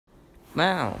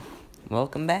Wow,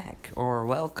 welcome back, or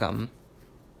welcome.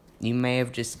 You may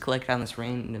have just clicked on this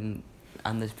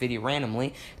video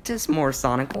randomly to some more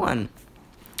Sonic 1.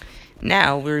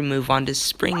 Now we move on to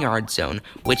Springyard Zone,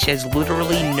 which has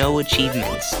literally no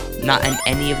achievements, not in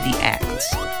any of the acts.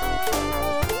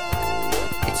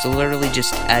 It's literally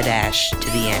just a dash to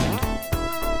the end.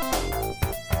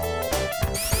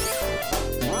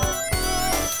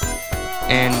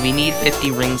 And we need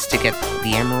 50 rings to get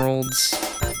the emeralds.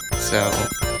 So,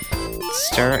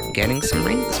 start getting some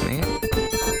rings, man.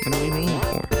 What are we waiting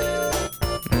for?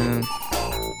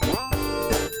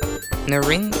 No,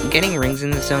 getting rings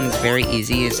in the zone is very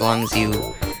easy as long as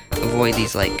you avoid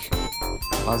these, like,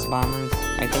 buzz bombers,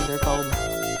 I think they're called.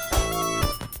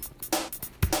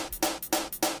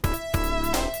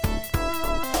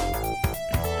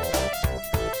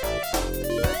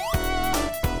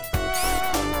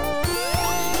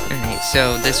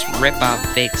 So this rip-off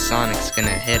fake Sonic's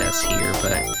gonna hit us here,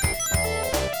 but I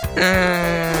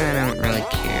don't really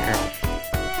care.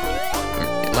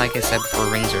 Like I said before,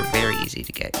 rings are very easy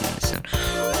to get in this zone.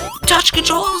 Touch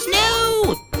controls,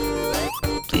 no!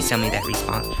 Please tell me that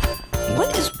respawns.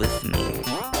 What is with me?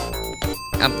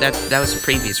 That was a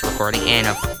previous recording, and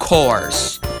of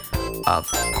course,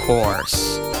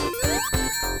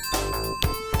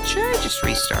 should I just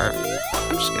restart?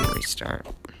 I'm just gonna restart.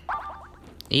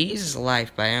 He uses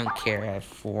life, but I don't care. I have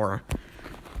 4.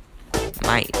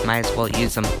 Might as well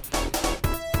use them.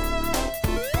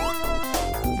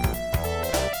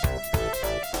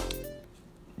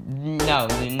 No.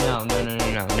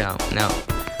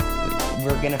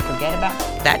 We're gonna forget about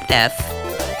that death.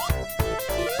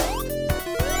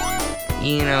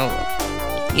 You know,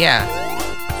 yeah.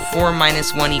 4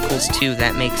 minus 1 equals 2.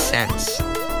 That makes sense.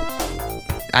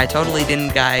 I totally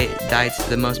didn't die to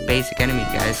the most basic enemy,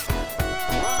 guys.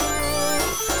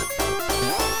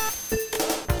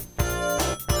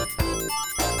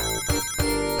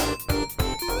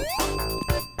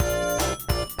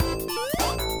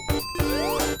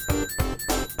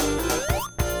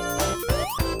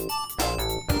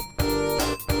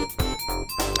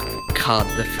 God,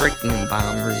 the freaking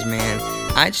bombers, man.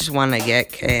 I just want to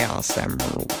get Chaos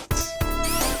Emeralds.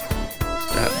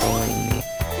 Stop bullying me.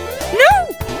 No!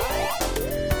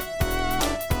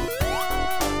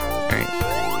 Alright.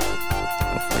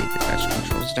 Hopefully the touch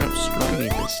controls don't screw me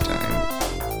this time.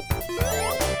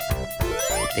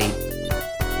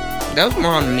 That was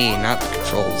more on me, not the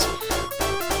controls.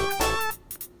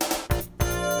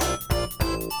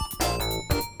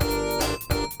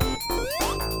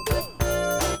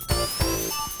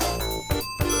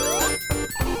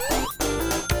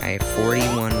 I have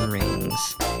 41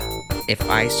 rings. If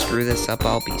I screw this up,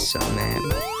 I'll be so mad.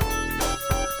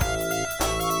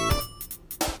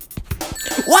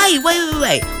 Why?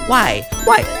 Why?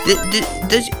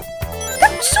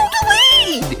 That was so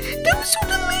delayed!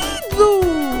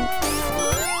 Though!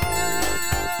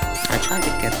 I tried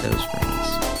to get those rings.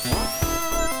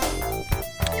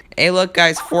 Hey, look,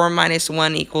 guys, 4 minus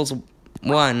 1 equals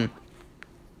 1.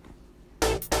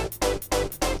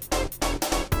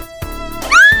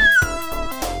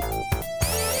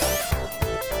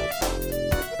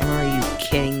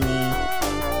 Kidding me?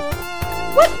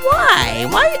 Why?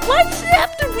 Why does it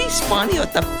have to respawn you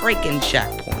at the freaking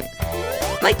checkpoint?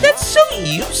 Like, that's so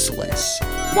useless.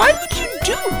 Why would you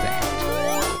do that?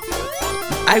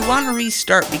 I want to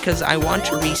restart because I want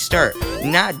to restart,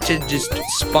 not to just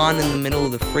spawn in the middle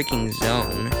of the freaking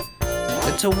zone.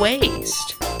 That's a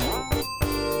waste.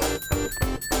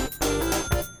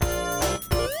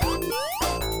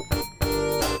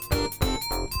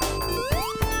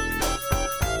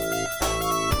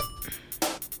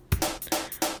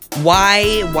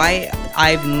 Why,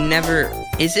 I've never,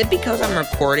 is it because I'm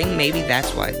recording? Maybe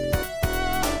that's why.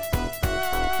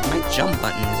 My jump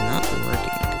button is not working.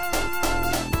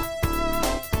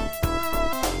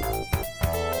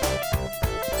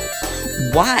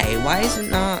 Why is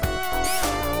it not?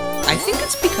 I think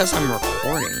it's because I'm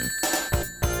recording.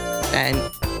 Then,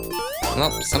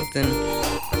 well, something,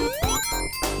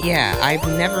 yeah, I've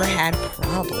never had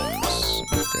problems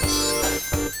with this.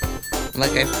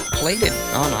 Like, I've played it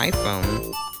on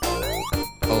iPhone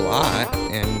a lot,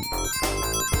 and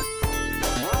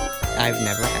I've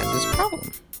never had this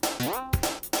problem.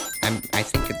 I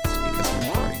think it's because I'm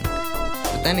recording.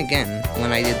 But then again,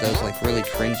 when I did those, like, really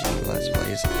cringy Let's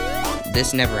Plays,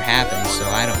 this never happened, so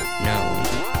I don't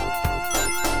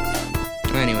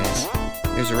know. Anyways,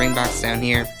 there's a ring box down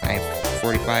here. I have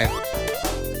 45.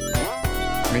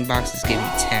 Ring boxes give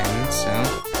you 10, so...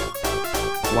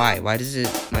 Why does it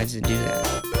do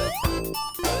that?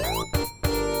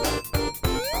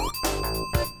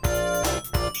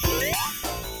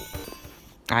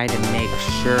 I had to make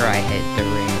sure I hit the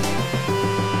ring.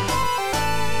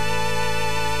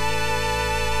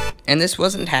 And this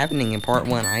wasn't happening in part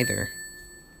 1 either.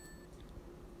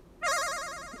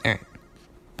 Alright.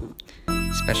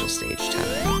 Special stage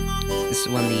time. This is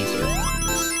one of the easier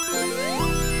ones.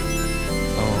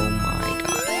 Oh my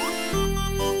god.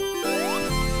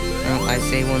 Well, I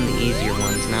say one of the easier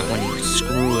ones, not when you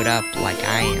screw it up like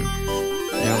I am.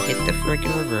 No, hit the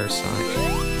frickin' reverse,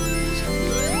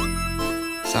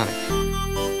 Sonic.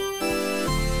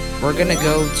 We're gonna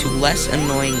go to less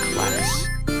annoying class.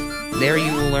 There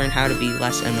you will learn how to be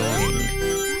less annoying.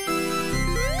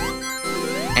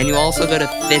 And you also go to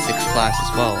physics class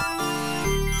as well.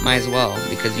 Might as well,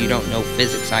 because you don't know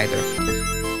physics either.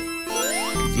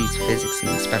 Because these physics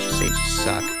and special stages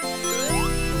suck.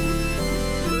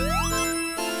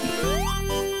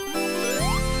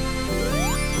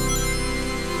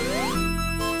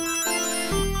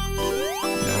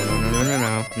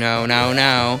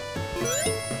 No.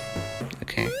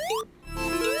 Okay.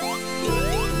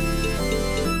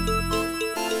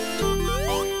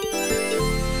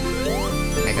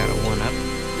 I got a 1-up.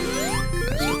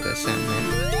 That's what this meant.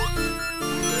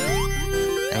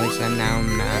 At least I'm not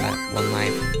at 1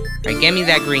 life. Alright, get me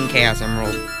that green Chaos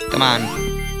Emerald. Come on.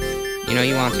 You know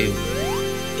you want to.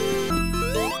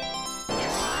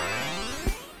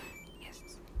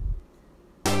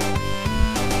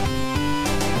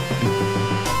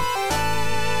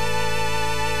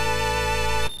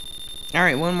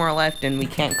 Alright, 1 more left, and we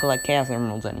can't collect Chaos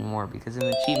Emeralds anymore because of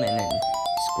an achievement in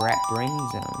Scrap Brain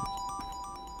Zone.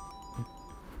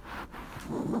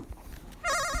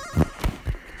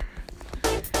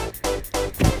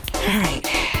 Alright.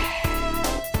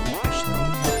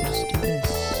 Let's do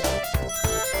this.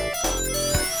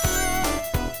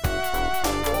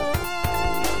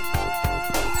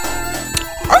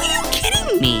 Are you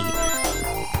kidding me?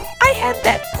 I had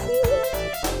that cool...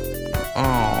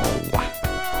 Oh.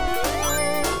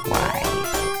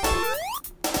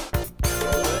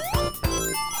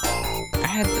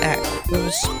 That cool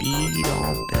speed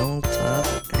all built up,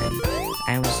 and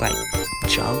I was like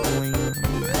juggling them,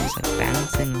 I was like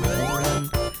bouncing all over them,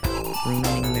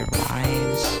 ruining their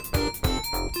lives,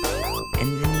 and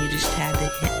then you just had to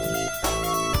hit me.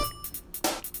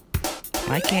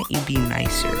 Why can't you be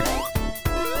nicer?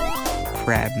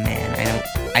 Crab Man,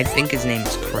 I think his name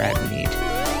is Crab Meat,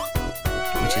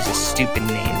 which is a stupid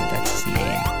name, but that's his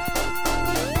name.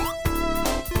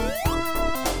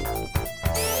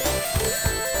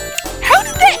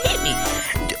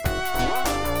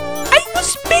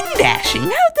 Dashing.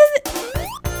 How does it?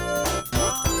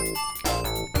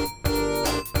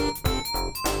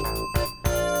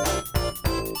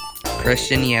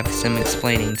 Christian, you have some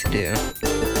explaining to do.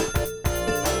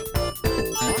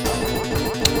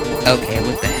 Okay,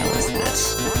 what the hell is this?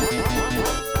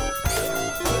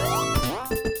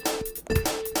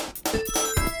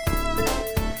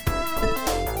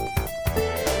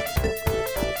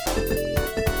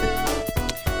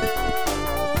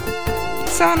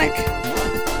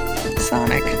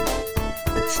 Sonic,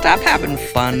 stop having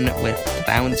fun with the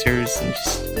bouncers and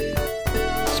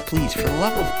just please, for the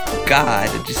love of God,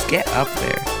 just get up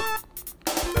there.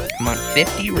 I'm on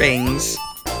 50 rings.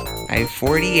 I have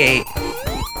 48.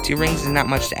 2 rings is not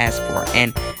much to ask for,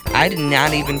 and I did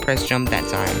not even press jump that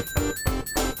time.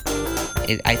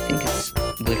 I think it's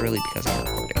literally because I'm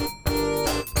recording.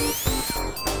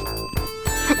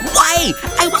 Why?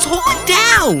 I was holding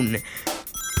down!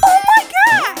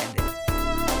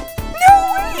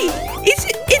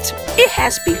 It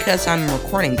has because I'm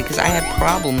recording, because I had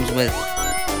problems with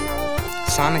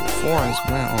Sonic 4 as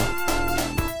well.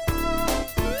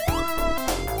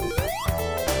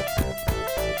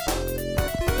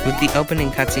 With the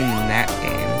opening cutscene in that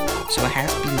game, so it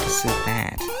has to be because of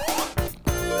that.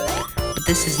 But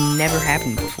this has never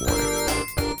happened before.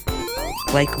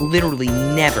 Like, literally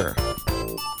never.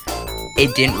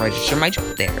 It didn't register my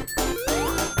jump there.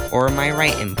 Or my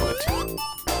right input.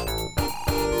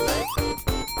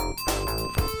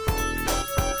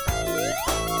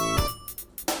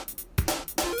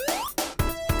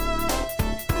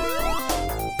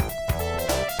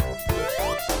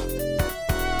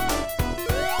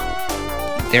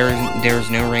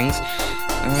 There's no rings.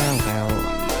 Oh, well.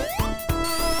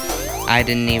 I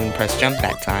didn't even press jump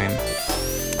that time.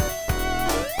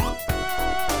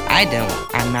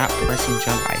 I'm not pressing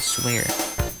jump, I swear.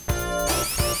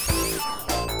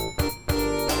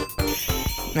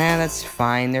 Nah, that's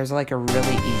fine. There's like a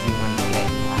really easy one to get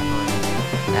in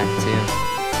Labyrinth. That too.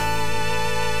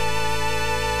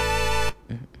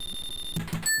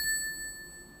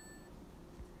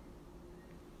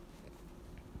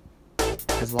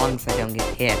 As long as I don't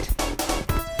get hit.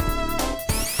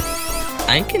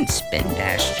 I can spin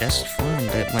dash just fine,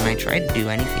 but when I try to do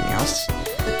anything else,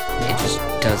 it just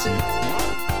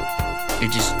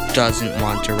doesn't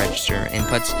want to register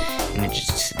inputs, and it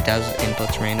just does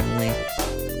inputs randomly.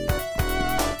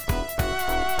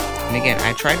 And again,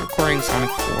 I tried recording Sonic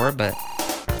 4, but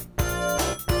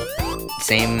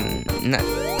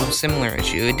similar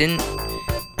issue. It didn't.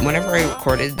 Whenever I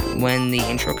recorded, when the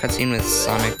intro cutscene with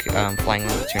Sonic flying on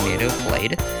the tornado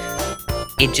played,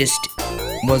 it just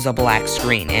was a black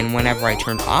screen, and whenever I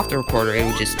turned off the recorder, it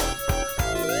would just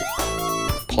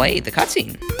play the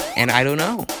cutscene. And I don't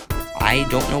know.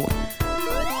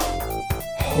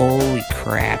 Holy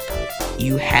crap.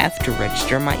 You have to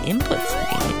register my inputs.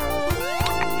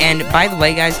 And by the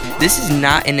way, guys, this is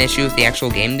not an issue with the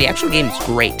actual game. The actual game is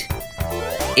great.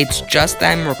 It's just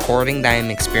that I'm recording that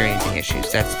I'm experiencing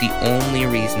issues. That's the only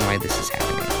reason why this is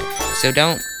happening. So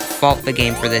don't fault the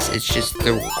game for this. It's just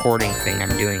the recording thing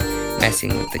I'm doing,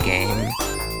 messing with the game.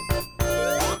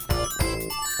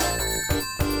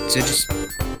 So just...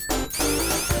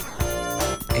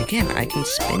 Again, I can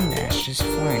spin dash just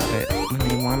fine, but when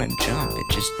I want to jump, it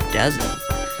just doesn't.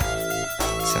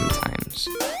 Sometimes.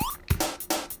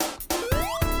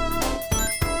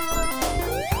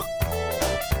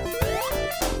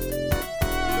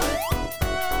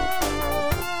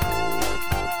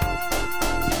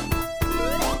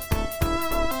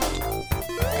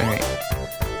 Alright.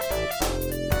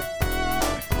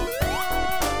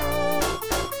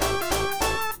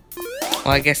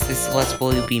 Well, I guess this Let's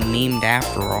Play will be memed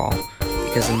after all,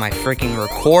 because of my freaking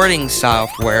recording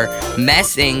software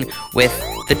messing with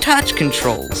the touch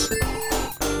controls.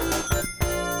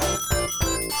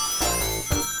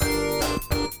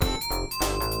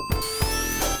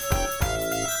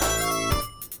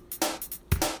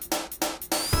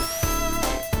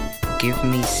 Give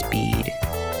me speed.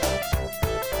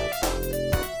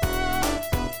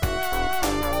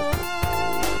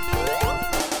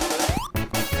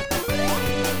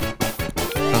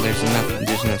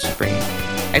 There's no spring.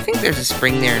 I think there's a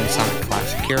spring there in Sonic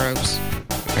Classic Heroes,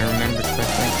 if I remember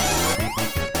correctly.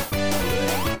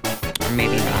 Or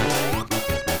maybe not.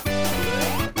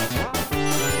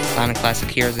 Sonic Classic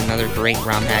Heroes is another great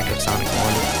ROM hack of Sonic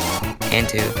 1 and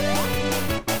 2.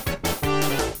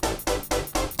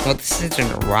 Well, this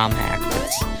isn't a ROM hack, but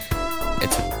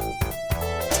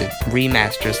it's a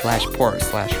remaster / port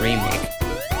 / remake.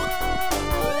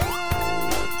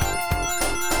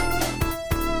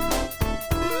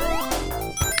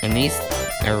 And these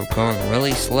are going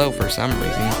really slow for some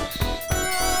reason.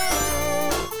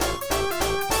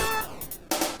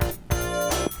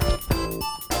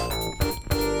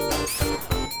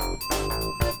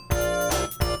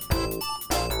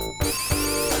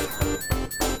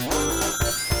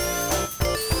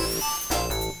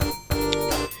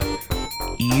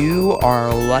 You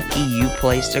are lucky you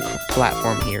placed a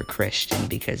platform here, Christian,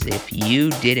 because if you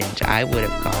didn't, I would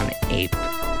have gone ape.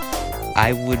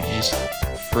 I would have just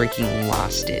freaking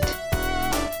lost it.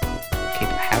 Okay,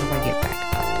 but how do I get back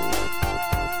up?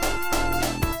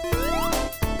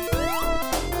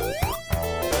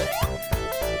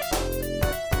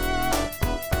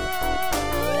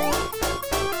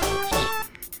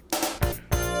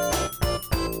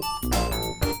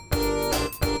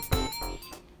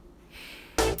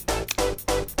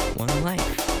 One life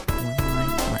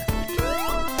left.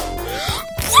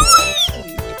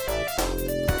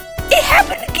 It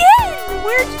happened again!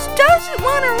 Where it just doesn't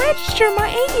want to register my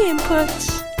A inputs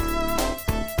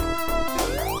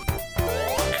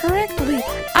correctly.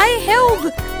 I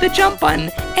held the jump button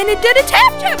and it did a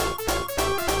tap jump!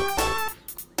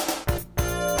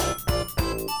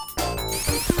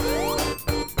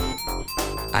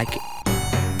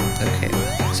 Okay,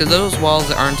 so those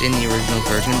walls aren't in the original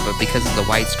version, but because of the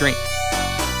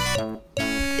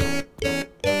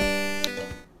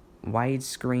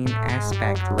widescreen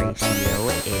aspect ratio,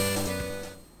 it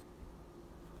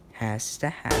has to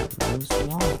have those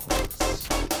walls.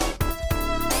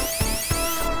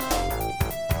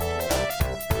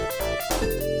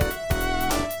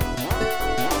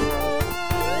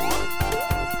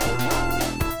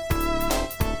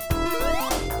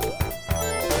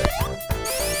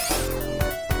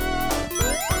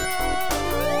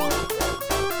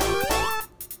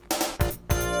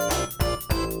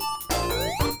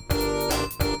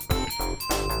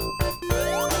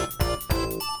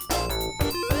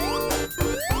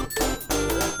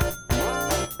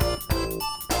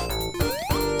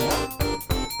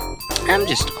 I'm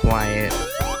just quiet.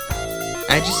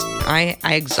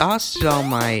 I exhausted all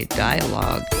my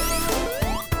dialogue.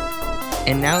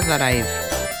 And now that I've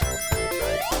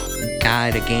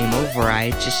got a game over,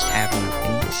 I just have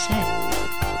nothing to say.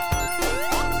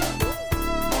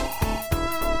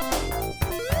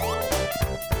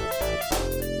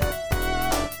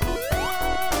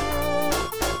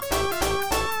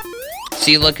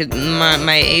 See, look at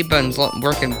my A button's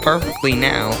working perfectly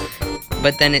now,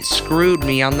 but then it screwed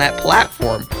me on that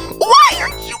platform. Why are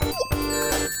you?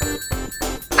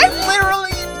 I'm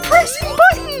literally pressing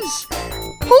buttons.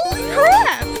 Holy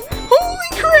crap! Holy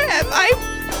crap!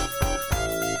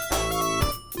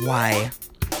 Why?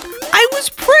 I was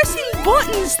pressing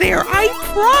buttons there. I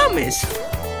promise.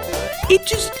 It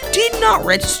just did not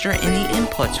register any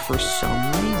inputs for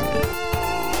some reason.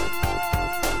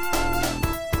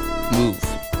 Move.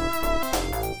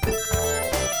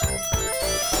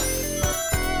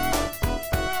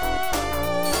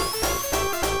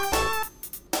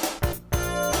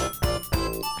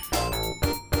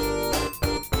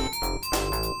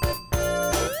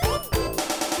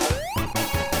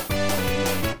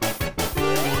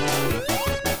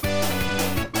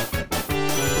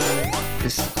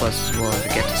 This is the closest we'll ever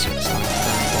get to Super Sonic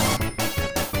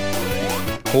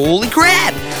 4. Holy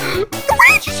crap!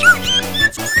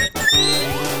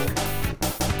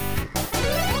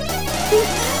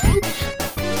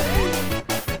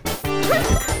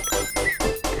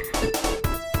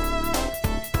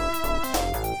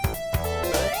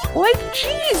 Like,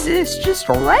 Jesus, just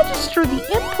register the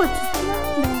inputs. It's not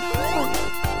that hard.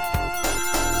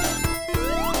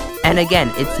 And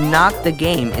again, it's not the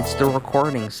game, it's the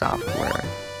recording software.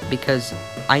 Because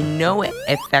I know it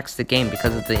affects the game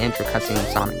because of the intro cutscene in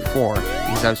Sonic 4,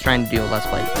 because I was trying to do a Let's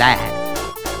Play of that.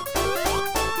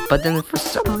 But then for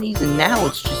some reason now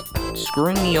it's just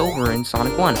screwing me over in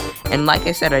Sonic 1. And like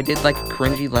I said, I did like a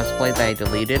cringy Let's Play that I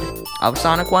deleted of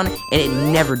Sonic 1, and it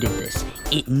never did this.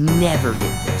 It never did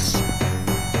this.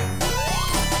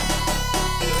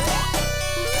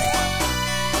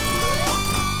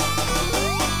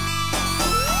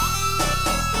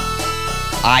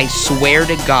 I swear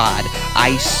to God,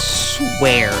 I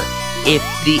swear, if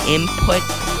the input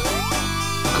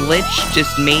glitch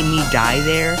just made me die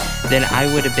there, then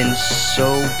I would have been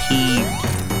so peeved.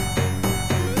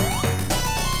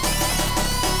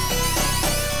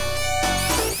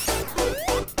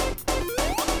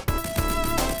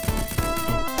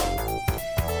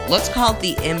 Let's call it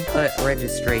the input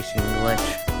registration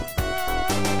glitch.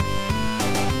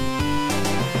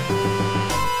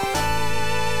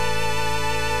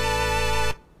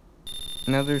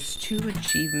 Now there's 2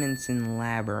 achievements in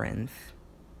Labyrinth.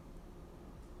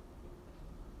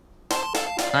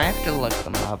 I have to look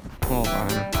them up. Hold on.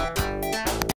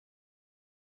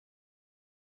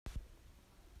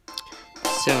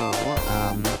 So,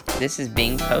 this is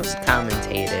being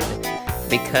post-commentated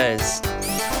because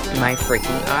my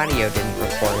freaking audio didn't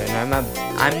record it,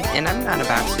 and I'm not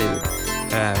about to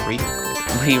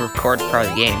re-record part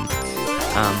of the game.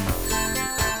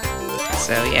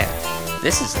 So yeah,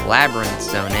 this is Labyrinth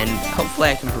Zone, and hopefully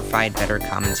I can provide better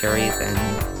commentary than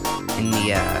in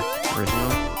the original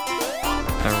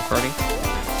recording.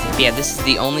 But yeah, this is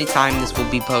the only time this will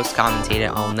be post-commentated.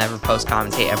 I'll never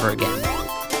post-commentate ever again.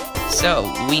 So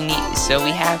we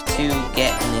have to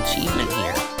get an achievement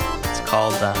here. It's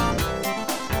called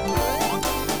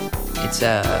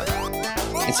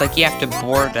it's like you have to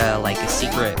board like a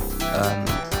secret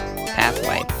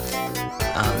pathway,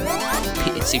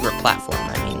 secret platform,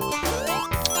 I mean.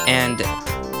 And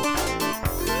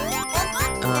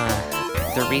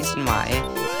the reason why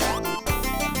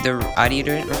the audio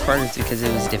didn't record is because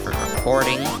it was different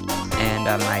recording, and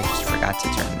I just forgot to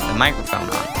turn the microphone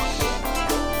on.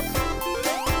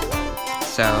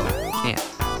 So yeah,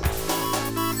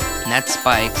 and that's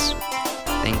Spikes.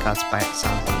 Thing called Spikes.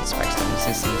 Sonic 1 Spikes don't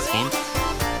exist in this game.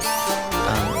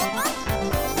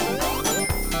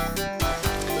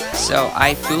 So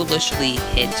I foolishly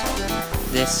hit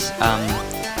this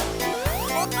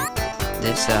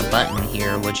button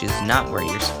here, which is not where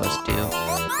you're supposed to.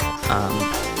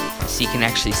 So you can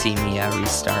actually see me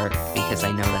restart, because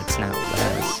I know that's not what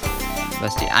I was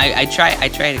supposed to. I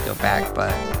try to go back,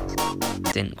 but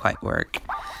it didn't quite work.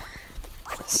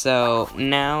 So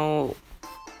now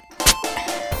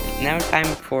time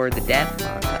for the death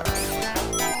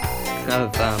montage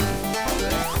of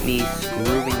me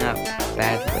screwing up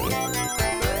badly,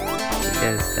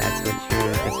 because that's what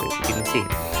you're gonna see.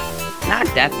 Not a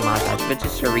death montage, but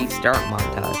just a restart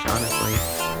montage, honestly.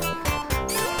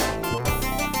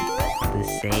 The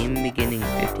same beginning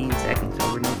 15 seconds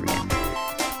over and over again.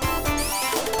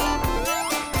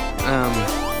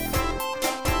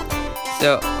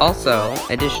 So also,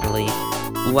 additionally,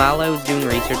 while I was doing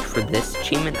research for this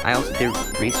achievement, I also did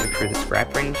research for the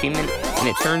Scrap Brain achievement, and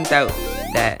it turns out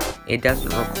that it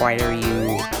doesn't require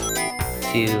you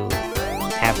to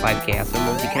have 5 Chaos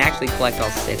Emeralds. You can actually collect all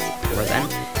 6 before then.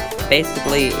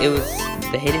 Basically, it was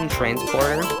the hidden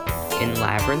transporter in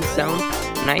Labyrinth Zone,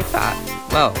 and I thought,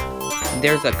 well,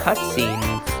 there's a cutscene,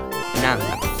 not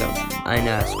an episode, in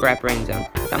Scrap Rain Zone.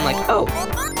 So I'm like, oh,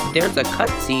 there's a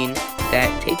cutscene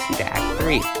that takes you to Act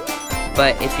 3.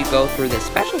 But if you go through the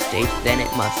special stage, then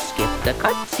it must skip the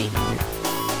cutscene.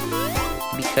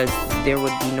 Because there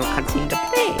would be no cutscene to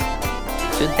play.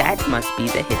 So that must be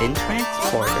the hidden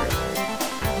transporter.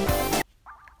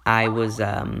 I was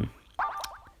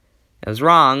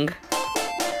wrong.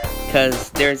 Because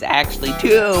there's actually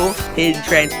 2 hidden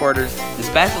transporters. The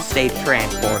special stage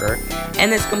transporter,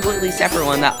 and this completely separate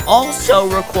one that also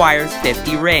requires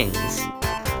 50 rings.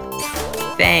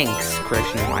 Thanks,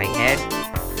 Christian Whitehead.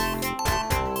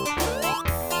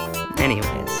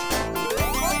 Anyways.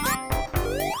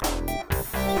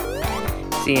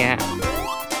 So yeah.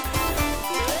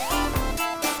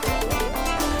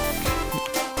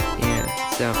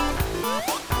 So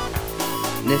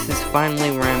this is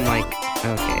finally where I'm like,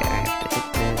 okay, I have to hit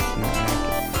this, and then I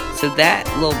have to... So that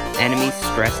little enemy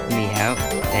stressed me out,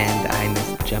 and I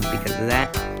missed the jump because of that.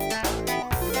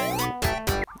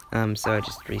 So I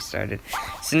just restarted.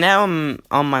 So now I'm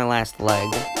on my last leg.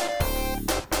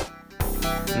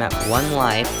 I'm at 1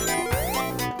 life.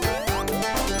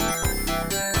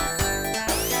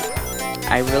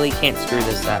 I really can't screw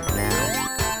this up now.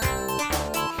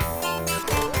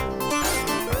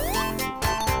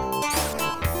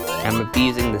 I'm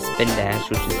abusing the spin dash,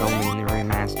 which is only in the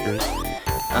remasters.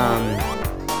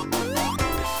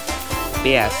 But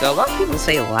yeah, so a lot of people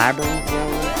say Labyrinth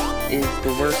Zone is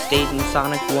the worst stage in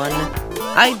Sonic 1.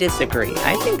 I disagree.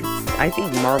 I think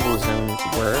Marble Zone is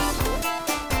worse.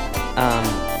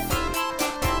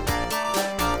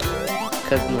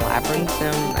 Because in Labyrinth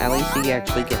Zone, at least you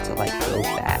actually get to, like, go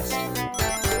fast.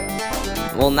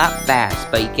 Well, not fast,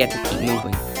 but you get to keep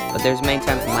moving. But there's many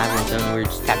times in Labyrinth Zone where you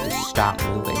just have to stop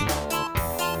moving.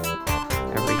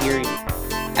 Over here,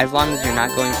 as long as you're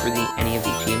not going through any of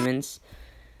the achievements,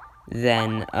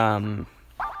 then,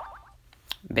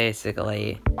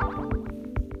 basically,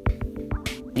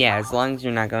 yeah, as long as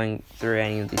you're not going through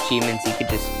any of the achievements, you could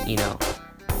just, you know,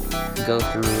 go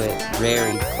through it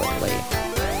very quickly.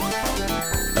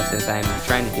 But since I'm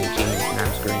trying to do achievements and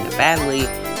I'm screwing up badly,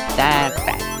 that's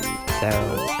bad. So,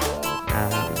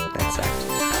 that sucks.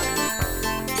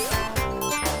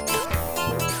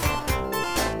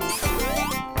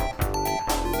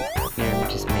 Here, I'm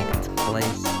just making some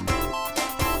plays.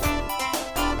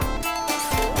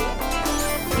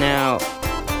 Now,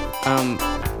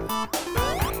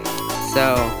 so,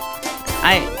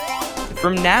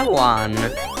 from now on,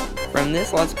 from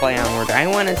this Let's Play onward, I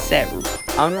want to set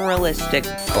unrealistic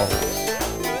goals.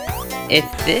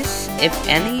 If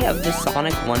any of the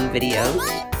Sonic 1 videos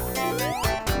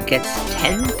gets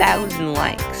 10,000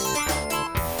 likes,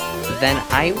 then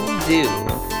I will do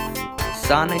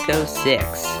Sonic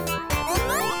 06.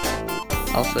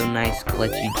 Also, nice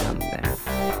glitchy jump there.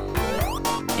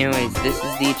 Anyways, this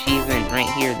is the achievement right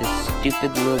here, this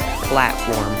stupid little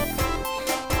platform.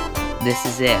 This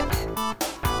is it.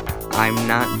 I'm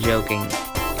not joking.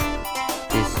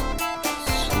 This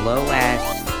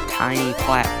slow-ass, tiny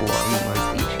platform was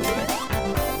the achievement.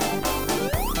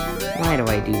 Why do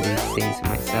I do these things to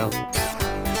myself?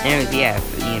 Anyways, yeah,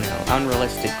 you know,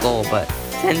 unrealistic goal, but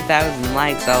 10,000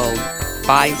 likes, I'll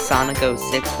buy Sonic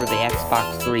 06 for the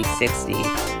Xbox 360.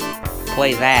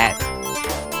 Play that.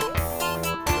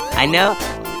 I know,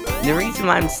 the reason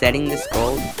why I'm setting this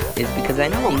goal is because I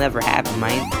know it'll never happen.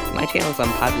 My channel's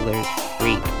unpopular as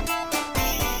freak.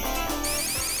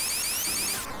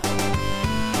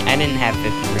 I didn't have 50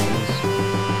 rings.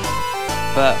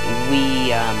 But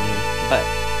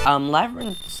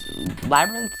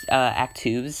Labyrinth Act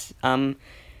 2's,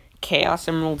 Chaos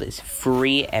Emerald is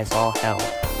free as all hell.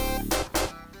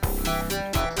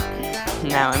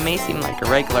 Now, it may seem like a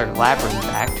regular Labyrinth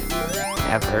Act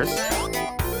at first.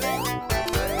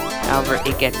 However,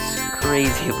 it gets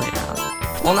crazy later on.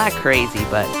 Well, not crazy,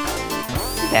 but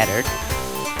better.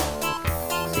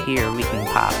 So here, we can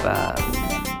pop,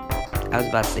 I was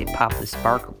about to say pop the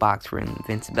Sparkle Box for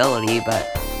invincibility, but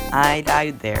I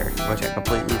died there, which I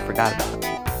completely forgot about.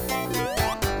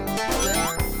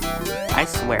 I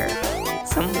swear,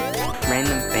 some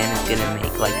random fan is gonna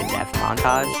make, like, a death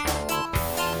montage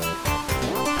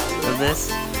of this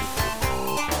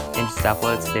and just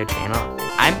upload to their channel.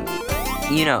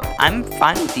 I'm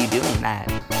fine with you doing that,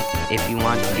 if you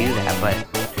want to do that, but,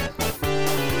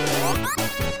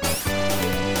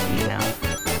 you know,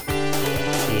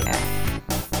 yeah.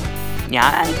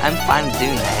 Yeah, I'm fine with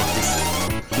doing that, it's just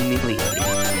humiliating.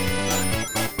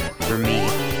 For me.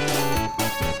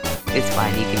 It's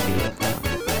fine, you can do it, though.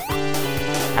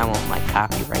 I won't, like,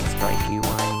 copyright strike you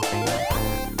or anything like that.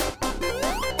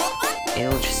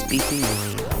 It'll just be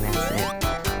humiliating, and that's it.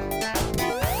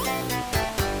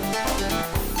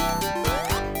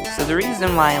 So the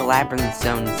reason why Labyrinth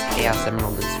Zone's Chaos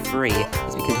Emerald is free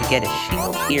is because you get a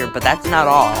shield here, but that's not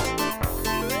all.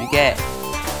 You get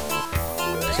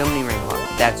so many ring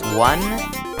boxes. That's 1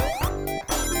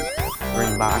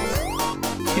 ring box,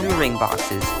 2 ring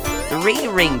boxes, 3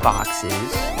 ring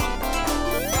boxes,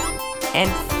 and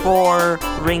 4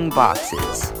 ring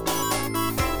boxes.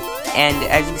 And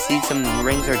as you can see, some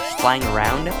rings are just flying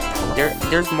around.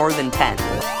 There's more than 10.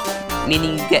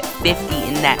 Meaning you get 50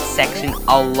 in that section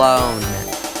alone.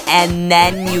 And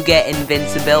then you get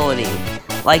invincibility.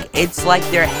 Like, it's like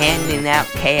they're handing out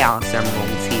Chaos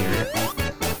Emeralds here.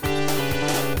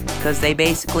 Because they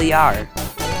basically are.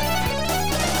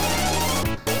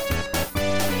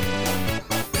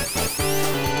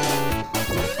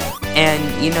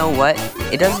 And you know what?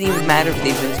 It doesn't even matter if the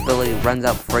invincibility runs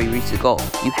out before you reach the goal.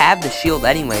 You have the shield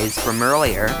anyways from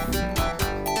earlier.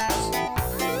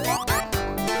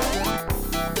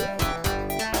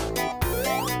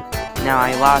 Now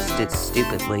I lost it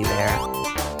stupidly there.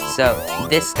 So,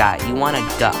 this guy, you want to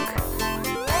duck.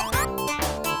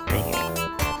 Right here.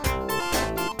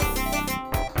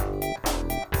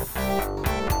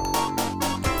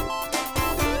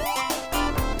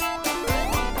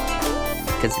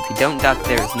 Because if you don't duck,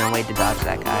 there's no way to dodge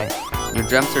that guy. Your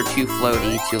jumps are too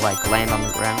floaty to, like, land on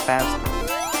the ground fast.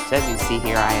 So as you see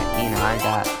here, I'm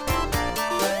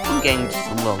getting just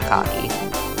a little cocky.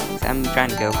 So I'm trying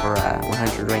to go for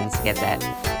 100 rings to get that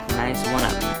nice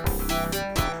 1-up.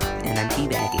 And I'm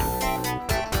teabagging.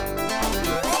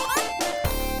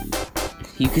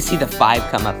 You can see the 5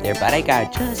 come up there, but I got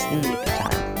it just in the nick of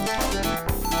time.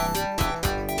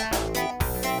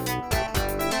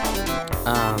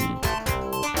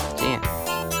 So yeah,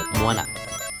 1-up.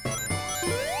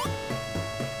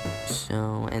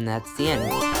 So, and that's the end.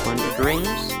 100 rings,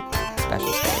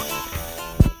 special stage.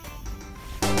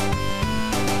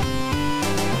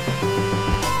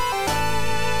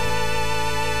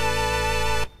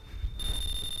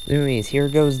 Anyways, here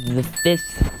goes the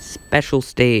 5th special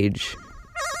stage.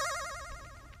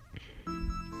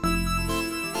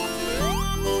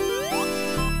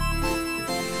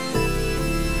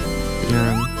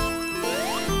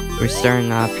 We're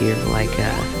starting off here like,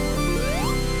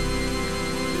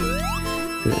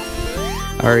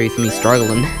 already with me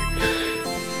struggling.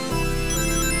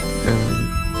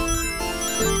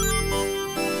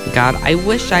 God, I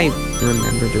wish I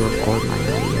remembered to record my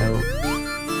audio.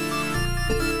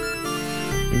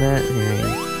 But, hey,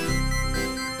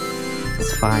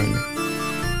 it's fine.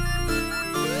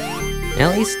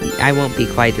 At least I won't be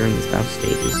quiet during the special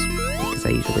stages, because I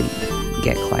usually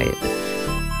get quiet.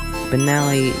 But now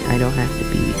I don't have to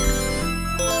be.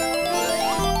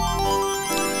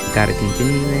 Gotta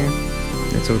continue there.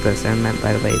 That's what the sound meant,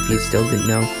 by the way, if you still didn't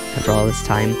know after all this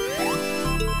time.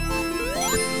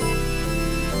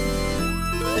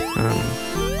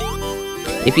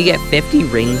 If you get 50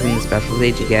 rings in the special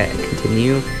stage, you get a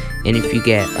continue. And if you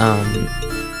get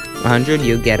 100,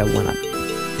 you get a 1-up.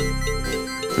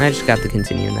 I just got the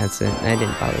continue and that's it. I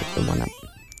didn't bother with the 1-up.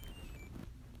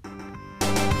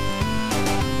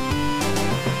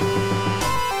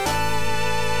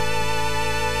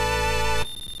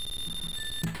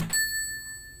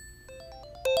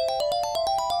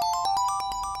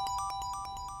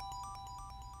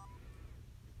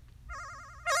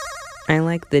 I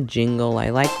like the jingle, I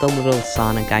like the little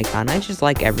Sonic icon, I just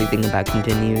like everything about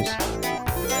continues.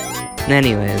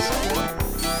 Anyways.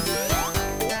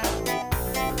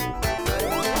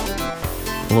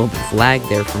 A little bit of lag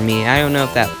there for me. I don't know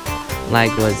if that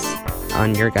lag was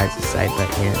on your guys' side, but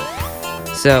yeah.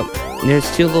 So, there's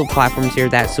 2 little platforms here.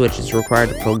 That switch is required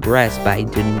to progress, but I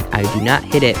do not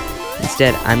hit it.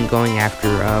 Instead, I'm going after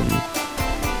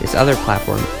this other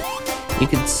platform. You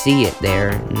can see it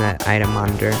there in that item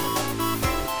monitor.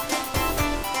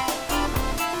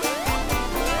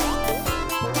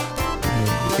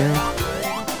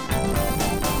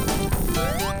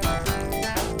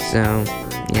 So,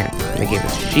 yeah, they gave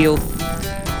us a shield.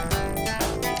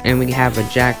 And we have a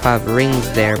jackpot of rings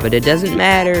there, but it doesn't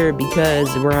matter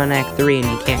because we're on Act 3 and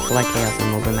you can't collect Chaos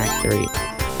Emeralds in Act 3.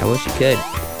 I wish you could.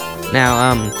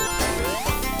 Now,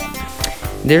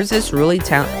 there's this really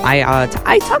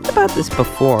I talked about this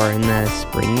before in the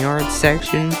Spring Yard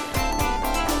section.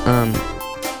 I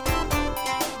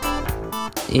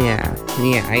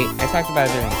talked about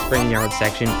it in the Spring Yard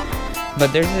section.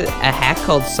 But there's a hack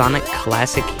called Sonic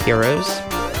Classic Heroes.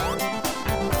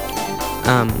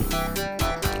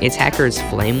 Its hacker is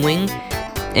Flamewing.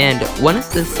 And one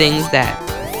of the things that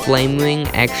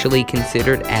Flamewing actually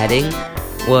considered adding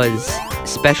was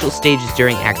special stages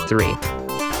during Act 3.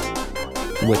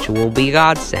 Which will be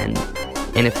godsend.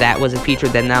 And if that was a feature,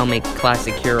 then that'll make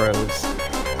Classic Heroes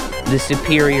the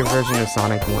superior version of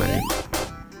Sonic 1.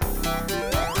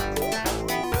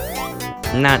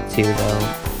 Not 2,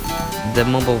 though. The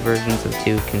mobile versions of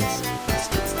 2 can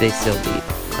they still beat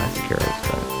Classic Heroes,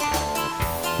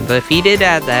 but if he did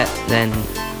add that, then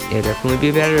it'd definitely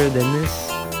be better than this.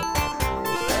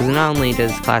 Because not only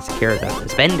does Classic Heroes have the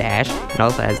spin dash, it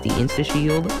also has the insta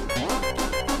shield,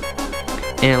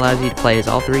 and it allows you to play as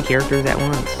all 3 characters at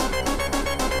once.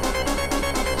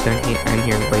 So I'm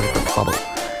here waiting for the bubble.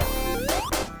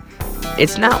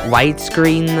 It's not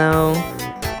widescreen though.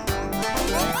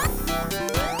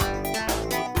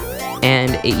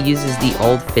 And it uses the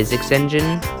old physics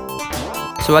engine.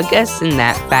 So I guess in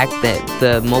that fact that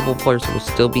the mobile ports will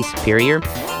still be superior.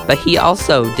 But he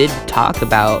also did talk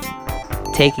about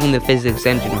taking the physics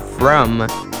engine from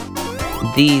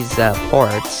these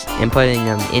ports and putting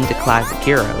them into Classic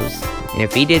Heroes. And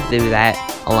if he did do that,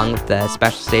 along with the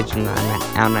special stage on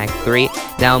Act 3,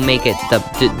 that'll make it the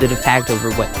de facto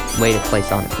way to play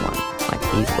Sonic 1, like,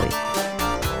 easily.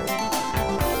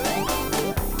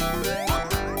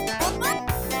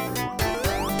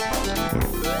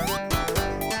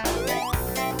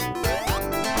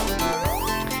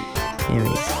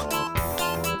 Anyways,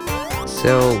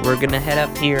 so we're gonna head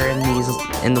up here, and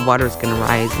the water's gonna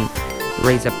rise and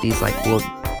raise up these like little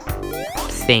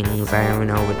things. I don't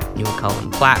know what you would call them,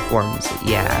 platforms.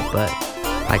 Yeah, but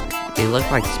like they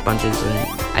look like sponges, and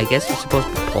I guess they're supposed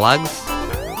to be plugs.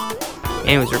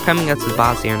 Anyways, we're coming up to the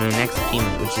boss here in the next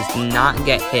achievement, which is to not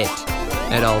get hit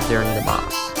at all during the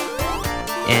boss.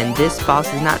 And this boss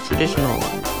is not traditional.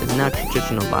 It's not a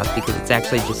traditional boss because it's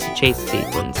actually just a chase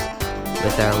sequence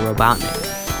with a Robotnik.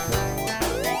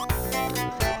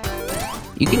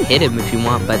 You can hit him if you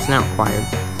want, but it's not required.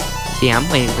 See, I'm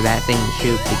waiting for that thing to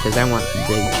shoot because I want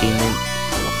the achievement.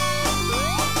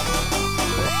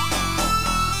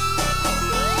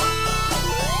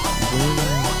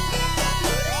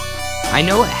 I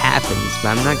know what happens, but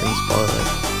I'm not gonna spoil it.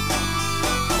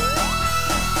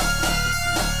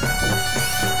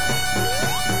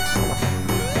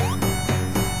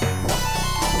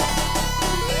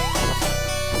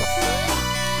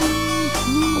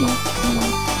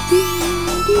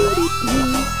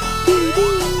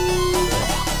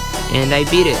 And I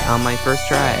beat it on my first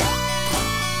try.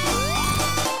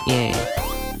 Yay.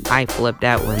 I flipped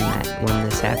out when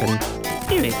this happened.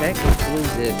 Anyways, that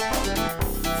concludes it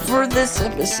for this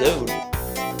episode. So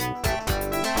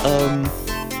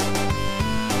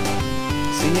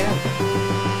yeah.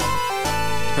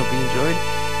 Hope you enjoyed.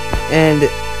 And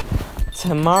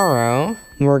tomorrow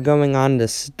we're going on to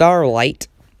Starlight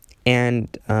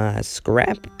and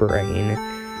Scrap Brain.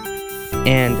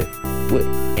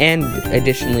 And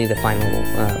additionally the final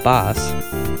boss,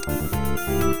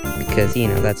 because, you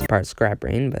know, that's part of Scrap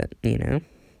Brain, but, you know.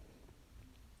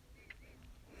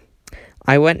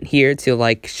 I went here to,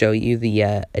 like, show you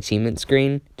the achievement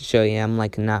screen, to show you I'm,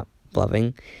 like, not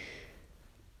bluffing.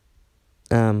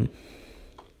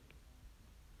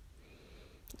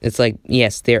 It's like,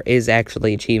 yes, there is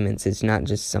actually achievements, it's not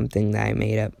just something that I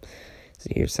made up.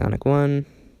 So here's Sonic 1.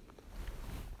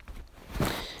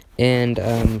 And,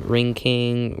 Ring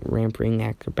King, Ramp Ring,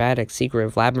 Acrobatics, Secret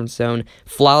of Labyrinth Zone,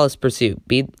 Flawless Pursuit.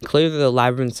 Clear the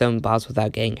Labyrinth Zone boss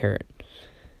without getting hurt.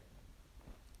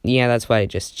 Yeah, that's what I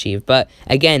just achieved. But,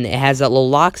 again, it has that little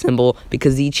lock symbol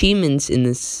because the achievements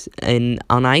on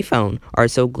iPhone are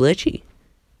so glitchy.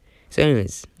 So,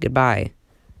 anyways, goodbye.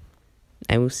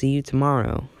 I will see you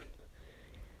tomorrow.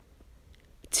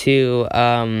 To,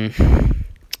 an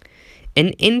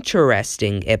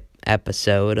interesting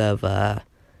episode of,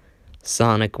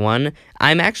 Sonic 1.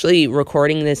 I'm actually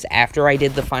recording this after I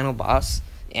did the final boss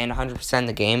and 100%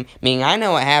 the game, meaning I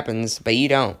know what happens, but you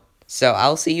don't. So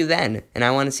I'll see you then, and I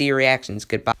want to see your reactions.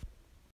 Goodbye.